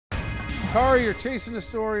Tara, you're chasing a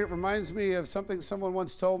story. It reminds me of something someone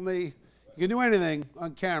once told me. You can do anything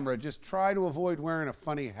on camera. Just try to avoid wearing a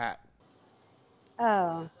funny hat.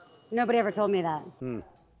 Oh, nobody ever told me that.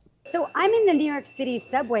 So I'm in the New York City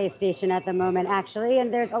subway station at the moment, actually,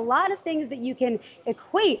 and there's a lot of things that you can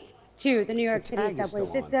equate to the New York City subway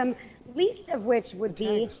system, least of which would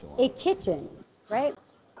be a kitchen, right?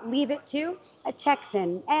 Leave it to a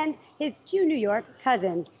Texan and his two New York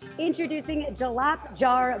cousins. Introducing Jalapa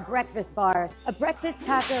Jar Breakfast Bar, a breakfast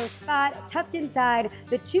taco spot tucked inside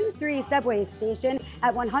the 2-3 subway station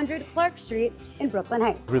at 100 Clark Street in Brooklyn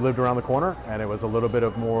Heights. We lived around the corner, and it was a little bit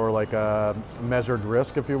of more like a measured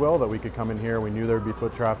risk, if you will, that we could come in here. We knew there would be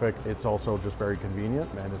foot traffic. It's also just very convenient,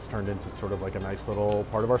 and it's turned into sort of like a nice little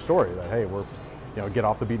part of our story that, hey, we're, get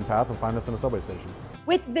off the beaten path and find us in a subway station.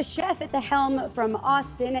 With the chef at the helm from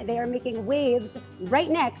Austin, they are making waves right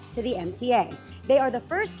next to the MTA. They are the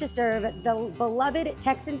first to serve the beloved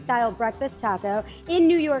Texan-style breakfast taco in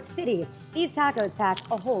New York City. These tacos pack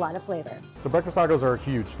a whole lot of flavor. The breakfast tacos are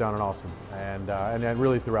huge down in Austin and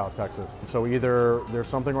really throughout Texas. So either there's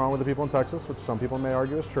something wrong with the people in Texas, which some people may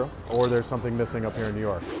argue is true, or there's something missing up here in New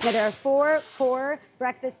York. Now, there are 4 core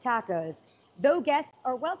breakfast tacos, though guests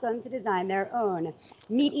are welcome to design their own.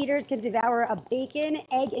 Meat eaters can devour a bacon,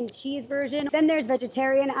 egg, and cheese version. Then there's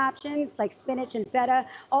vegetarian options like spinach and feta.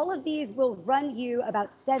 All of these will run you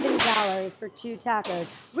about $7 for 2 tacos.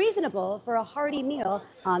 Reasonable for a hearty meal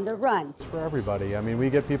on the run. It's for everybody. I mean,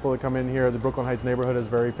 we get people that come in here. The Brooklyn Heights neighborhood is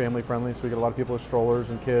very family friendly, so we get a lot of people with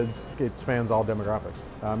strollers and kids. It spans all demographics.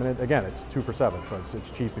 And again, it's 2 for $7, so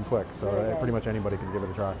it's cheap and quick. So pretty much anybody can give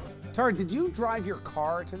it a try. Tara, did you drive your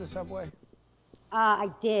car to the subway? I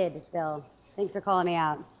did, Bill. Thanks for calling me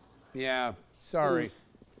out. Yeah, sorry.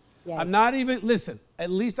 Yeah. I'm not even, listen, at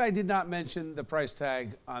least I did not mention the price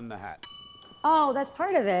tag on the hat. Oh, that's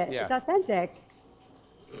part of it. Yeah. It's authentic.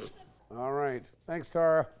 All right. Thanks,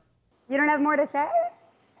 Tara. You don't have more to say?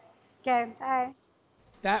 Okay, bye.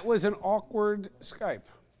 That was an awkward Skype.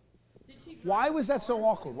 Why was that so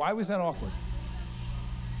awkward? Why was that awkward?